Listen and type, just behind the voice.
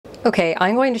Okay,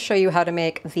 I'm going to show you how to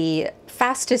make the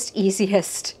fastest,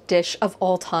 easiest dish of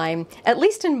all time, at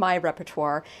least in my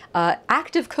repertoire.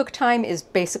 Active cook time is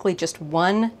basically just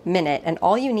 1 minute, and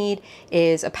all you need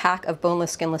is a pack of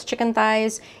boneless, skinless chicken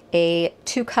thighs, a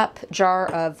 2-cup jar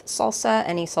of salsa,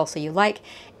 any salsa you like,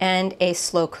 and a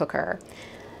slow cooker,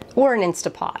 or an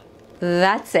Instapot.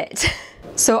 That's it.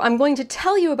 So I'm going to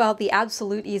tell you about the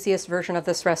absolute easiest version of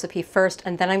this recipe first,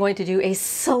 and then I'm going to do a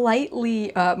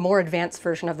slightly more advanced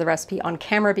version of the recipe on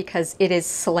camera because it is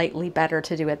slightly better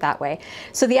to do it that way.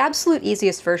 So the absolute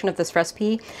easiest version of this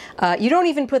recipe, you don't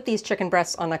even put these chicken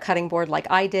breasts on a cutting board like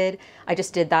I did. I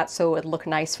just did that so it would look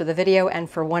nice for the video and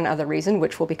for one other reason,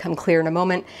 which will become clear in a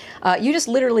moment. You just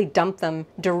literally dump them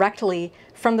directly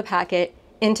from the packet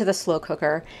into the slow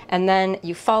cooker, and then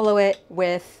you follow it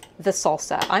with the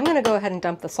salsa. I'm gonna go ahead and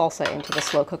dump the salsa into the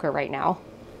slow cooker right now.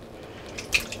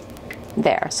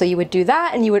 There, so you would do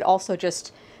that, and you would also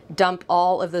just dump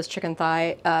all of those chicken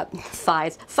thighs.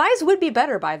 Thighs would be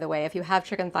better, by the way, if you have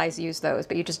chicken thighs, use those,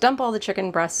 but you just dump all the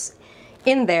chicken breasts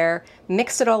in there,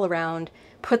 mix it all around,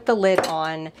 put the lid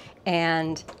on,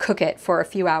 and cook it for a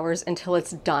few hours until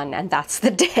it's done, and that's the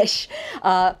dish.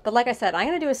 But like I said, I'm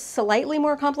gonna do a slightly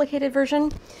more complicated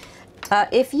version.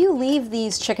 If you leave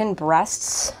these chicken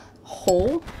breasts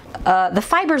whole, the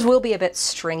fibers will be a bit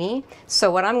stringy. So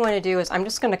what I'm going to do is I'm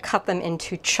just going to cut them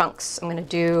into chunks. I'm going to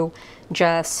do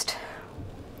just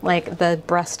like the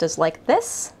breast is like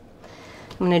this.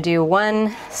 I'm going to do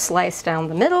one slice down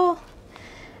the middle,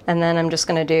 and then I'm just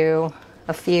going to do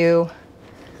a few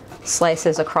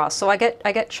slices across. So I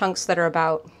get chunks that are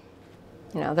about,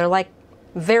 you know, they're like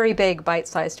very big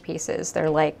bite-sized pieces. They're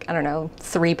like, I don't know,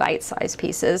 3 bite-sized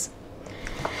pieces.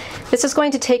 This is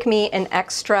going to take me an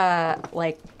extra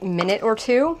like minute or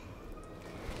two,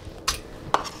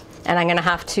 and I'm gonna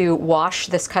have to wash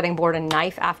this cutting board and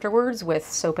knife afterwards with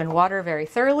soap and water very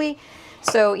thoroughly.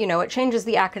 So, you know, it changes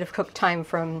the active cook time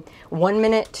from 1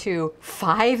 minute to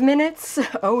 5 minutes.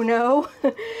 Oh no.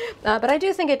 But I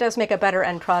do think it does make a better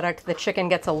end product. The chicken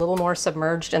gets a little more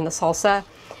submerged in the salsa,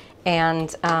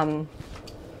 and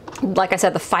like I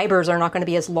said, the fibers are not going to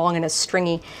be as long and as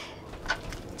stringy.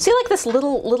 See, like this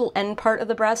little end part of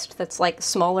the breast that's like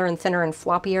smaller and thinner and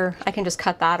floppier? I can just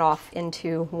cut that off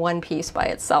into one piece by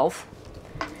itself.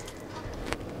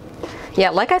 Yeah,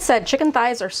 like I said, chicken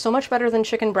thighs are so much better than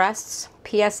chicken breasts.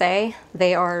 PSA,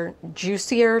 they are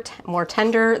juicier, more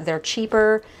tender, they're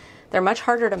cheaper, they're much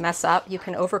harder to mess up. You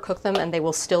can overcook them and they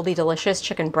will still be delicious.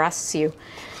 Chicken breasts, you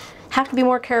have to be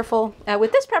more careful.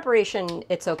 With this preparation,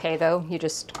 it's okay though. You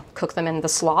just cook them in the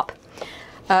slop.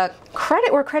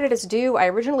 Credit where credit is due, I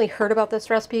originally heard about this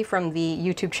recipe from the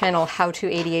YouTube channel How to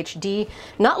ADHD.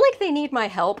 Not like they need my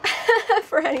help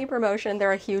for any promotion,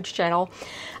 they're a huge channel.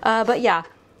 But yeah,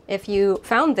 if you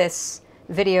found this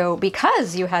video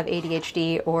because you have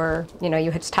ADHD, or you know, you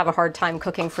just have a hard time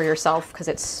cooking for yourself because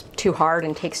it's too hard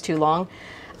and takes too long,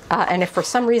 and if for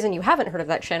some reason you haven't heard of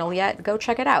that channel yet, go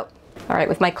check it out. All right,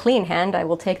 with my clean hand, I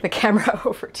will take the camera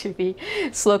over to the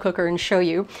slow cooker and show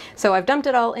you. So I've dumped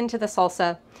it all into the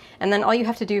salsa, and then all you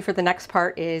have to do for the next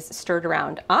part is stir it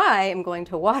around. I am going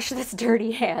to wash this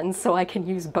dirty hand so I can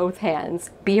use both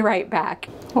hands. Be right back.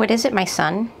 What is it, my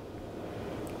son?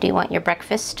 Do you want your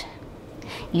breakfast?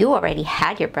 You already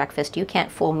had your breakfast. You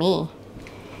can't fool me.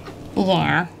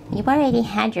 Yeah, you already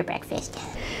had your breakfast.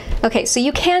 Okay, so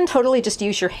you can totally just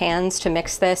use your hands to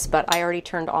mix this, but I already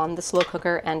turned on the slow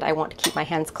cooker and I want to keep my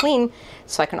hands clean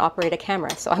so I can operate a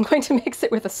camera. So I'm going to mix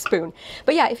it with a spoon.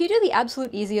 But yeah, if you do the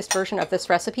absolute easiest version of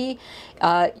this recipe,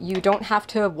 you don't have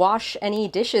to wash any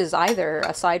dishes either,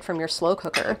 aside from your slow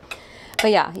cooker.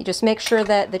 But yeah, you just make sure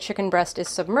that the chicken breast is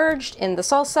submerged in the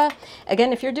salsa.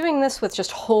 Again, if you're doing this with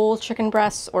just whole chicken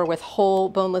breasts or with whole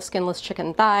boneless, skinless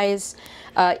chicken thighs,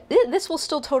 this will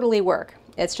still totally work.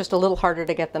 It's just a little harder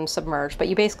to get them submerged, but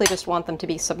you basically just want them to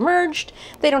be submerged.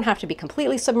 They don't have to be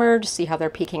completely submerged. See how they're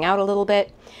peeking out a little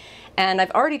bit. And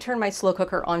I've already turned my slow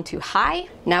cooker on to high.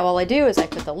 Now all I do is I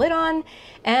put the lid on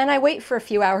and I wait for a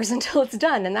few hours until it's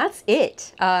done, and that's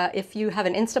it. If you have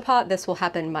an Instapot, this will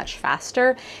happen much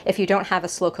faster. If you don't have a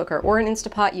slow cooker or an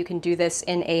Instapot, you can do this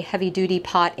in a heavy duty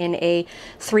pot in a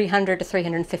 300 to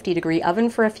 350 degree oven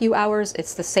for a few hours.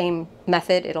 It's the same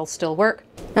method, it'll still work.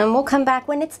 And we'll come back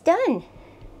when it's done.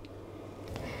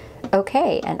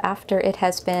 Okay, and after it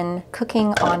has been cooking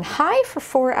on high for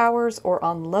 4 hours or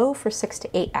on low for 6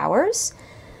 to 8 hours,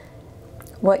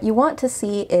 what you want to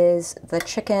see is the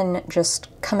chicken just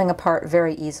coming apart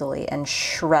very easily and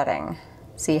shredding.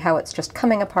 See how it's just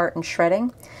coming apart and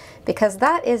shredding? Because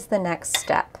that is the next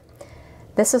step.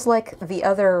 This is like the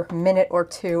other minute or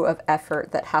two of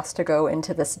effort that has to go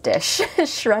into this dish,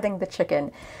 shredding the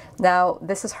chicken. Now,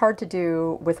 this is hard to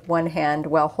do with one hand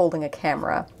while holding a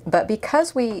camera, but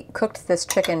because we cooked this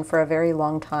chicken for a very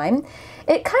long time,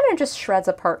 it kind of just shreds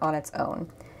apart on its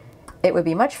own. It would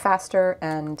be much faster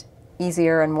and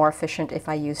easier and more efficient if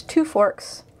I used 2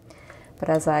 forks. But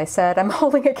as I said, I'm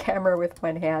holding a camera with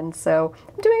one hand, so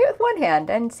I'm doing it with one hand,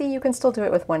 and see, you can still do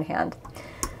it with one hand.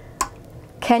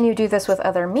 Can you do this with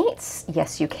other meats?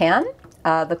 Yes, you can.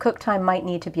 The cook time might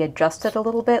need to be adjusted a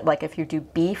little bit, like if you do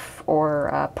beef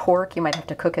or pork, you might have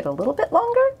to cook it a little bit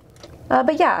longer.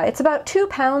 But yeah, it's about 2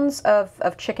 pounds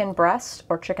of chicken breast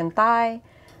or chicken thigh.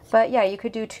 But yeah, you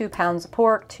could do 2 pounds of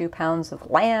pork, 2 pounds of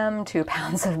lamb, 2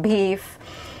 pounds of beef,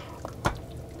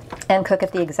 and cook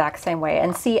it the exact same way.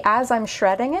 And see, as I'm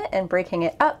shredding it and breaking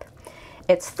it up,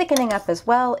 it's thickening up as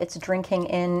well. It's drinking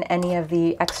in any of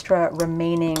the extra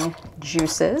remaining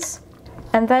juices.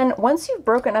 And then once you've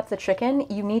broken up the chicken,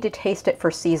 you need to taste it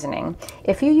for seasoning.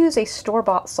 If you use a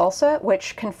store-bought salsa,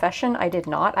 which, confession, I did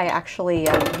not. I actually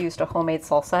used a homemade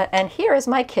salsa. And here is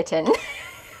my kitten.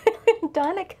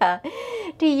 Donica,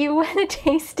 do you want to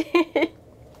taste it?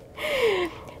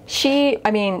 She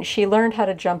learned how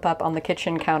to jump up on the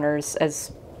kitchen counters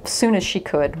as soon as she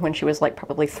could when she was like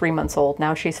probably 3 months old.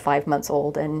 Now she's 5 months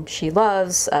old, and she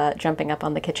loves jumping up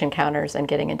on the kitchen counters and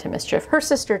getting into mischief. Her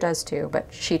sister does too, but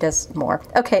she does more.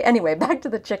 Okay, anyway, back to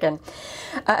the chicken.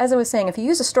 As I was saying, if you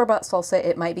use a store-bought salsa,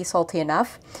 it might be salty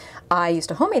enough. I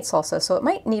used a homemade salsa, so it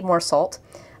might need more salt.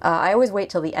 I always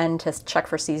wait till the end to check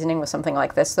for seasoning with something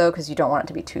like this, though, because you don't want it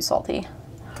to be too salty.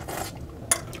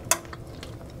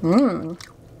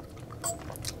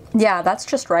 Yeah, that's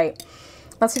just right.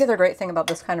 That's the other great thing about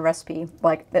this kind of recipe.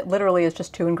 Like, it literally is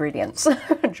just 2 ingredients.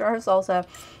 A jar of salsa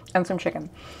and some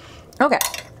chicken. Okay,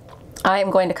 I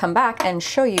am going to come back and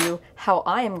show you how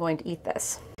I am going to eat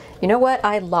this. You know what?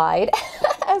 I lied.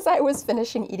 As I was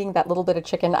finishing eating that little bit of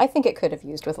chicken, I think it could have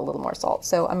used with a little more salt,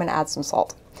 so I'm going to add some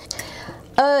salt.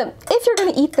 If you're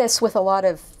going to eat this with a lot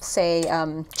of, say,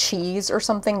 cheese or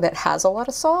something that has a lot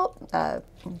of salt,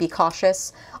 be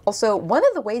cautious. Also, one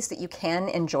of the ways that you can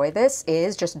enjoy this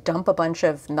is just dump a bunch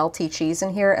of melty cheese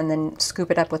in here and then scoop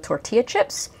it up with tortilla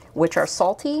chips, which are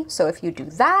salty. So if you do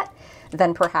that,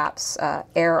 then perhaps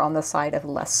err on the side of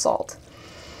less salt.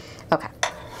 Okay.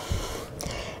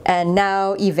 And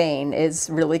now Ivane is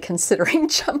really considering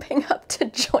jumping up to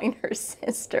join her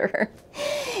sister.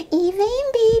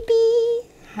 Ivane, baby.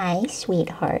 Hi,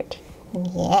 sweetheart.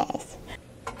 Yes.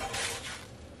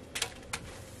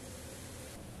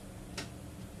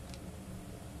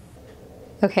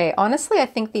 Okay, honestly, I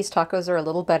think these tacos are a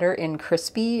little better in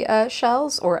crispy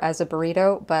shells or as a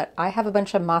burrito, but I have a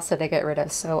bunch of masa to get rid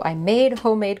of, so I made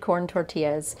homemade corn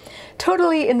tortillas,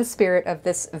 totally in the spirit of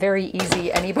this very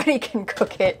easy, anybody can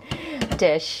cook it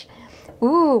dish.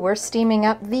 Ooh, we're steaming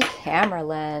up the camera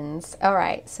lens. All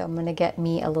right, so I'm gonna get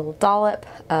me a little dollop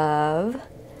of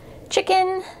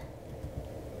chicken,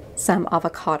 some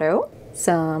avocado,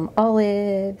 some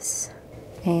olives,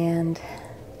 and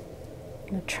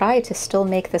I'm gonna try to still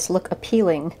make this look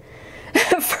appealing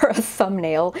for a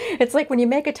thumbnail. It's like when you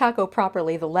make a taco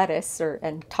properly, the lettuce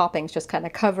and toppings just kind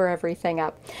of cover everything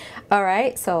up. All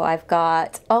right, so I've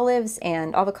got olives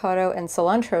and avocado and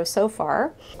cilantro so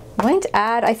far. I'm going to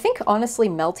add, I think honestly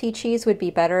melty cheese would be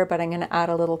better, but I'm going to add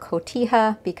a little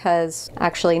cotija because,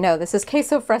 actually no, this is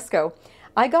queso fresco.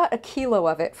 I got 1 kilo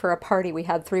of it for a party we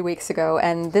had 3 weeks ago,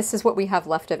 and this is what we have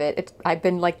left of it. I've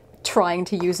been like trying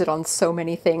to use it on so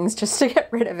many things just to get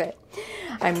rid of it.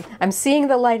 I'm seeing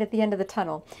the light at the end of the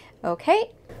tunnel. Okay.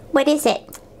 What is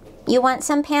it? You want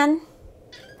some, Pan?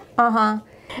 Uh-huh.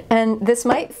 And this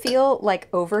might feel like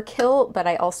overkill, but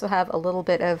I also have a little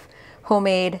bit of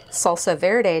homemade salsa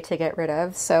verde to get rid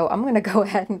of. So I'm going to go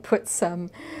ahead and put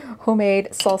some homemade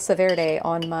salsa verde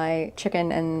on my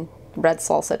chicken and red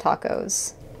salsa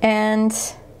tacos. And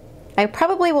I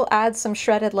probably will add some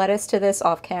shredded lettuce to this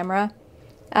off camera.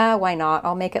 Why not?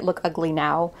 I'll make it look ugly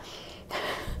now.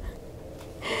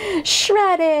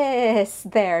 Shreddis!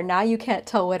 There, now you can't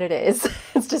tell what it is.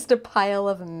 It's just a pile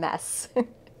of mess.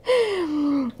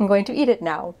 I'm going to eat it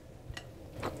now.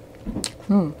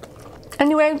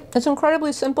 Anyway, it's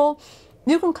incredibly simple.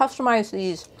 You can customize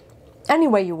these any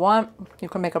way you want. You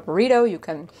can make a burrito, you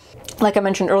can, like I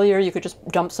mentioned earlier, you could just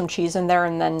dump some cheese in there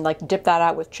and then like dip that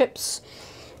out with chips.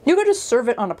 You could just serve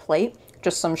it on a plate,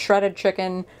 just some shredded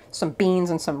chicken, some beans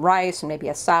and some rice and maybe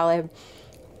a salad.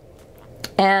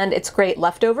 And it's great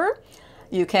leftover.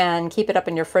 You can keep it up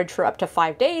in your fridge for up to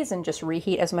 5 days and just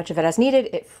reheat as much of it as needed.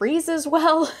 It freezes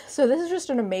well. So this is just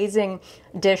an amazing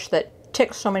dish that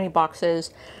ticks so many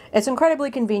boxes. It's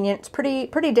incredibly convenient. It's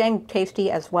pretty dang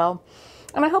tasty as well.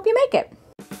 And I hope you make it.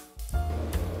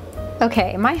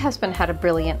 Okay, my husband had a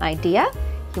brilliant idea.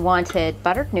 He wanted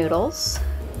buttered noodles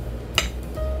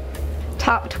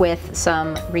topped with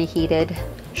some reheated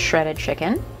shredded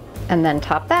chicken, and then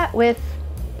top that with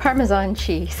Parmesan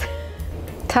cheese.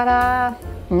 Ta-da!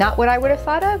 Not what I would have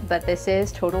thought of, but this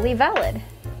is totally valid.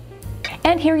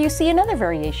 And here you see another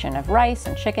variation of rice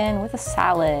and chicken with a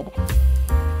salad.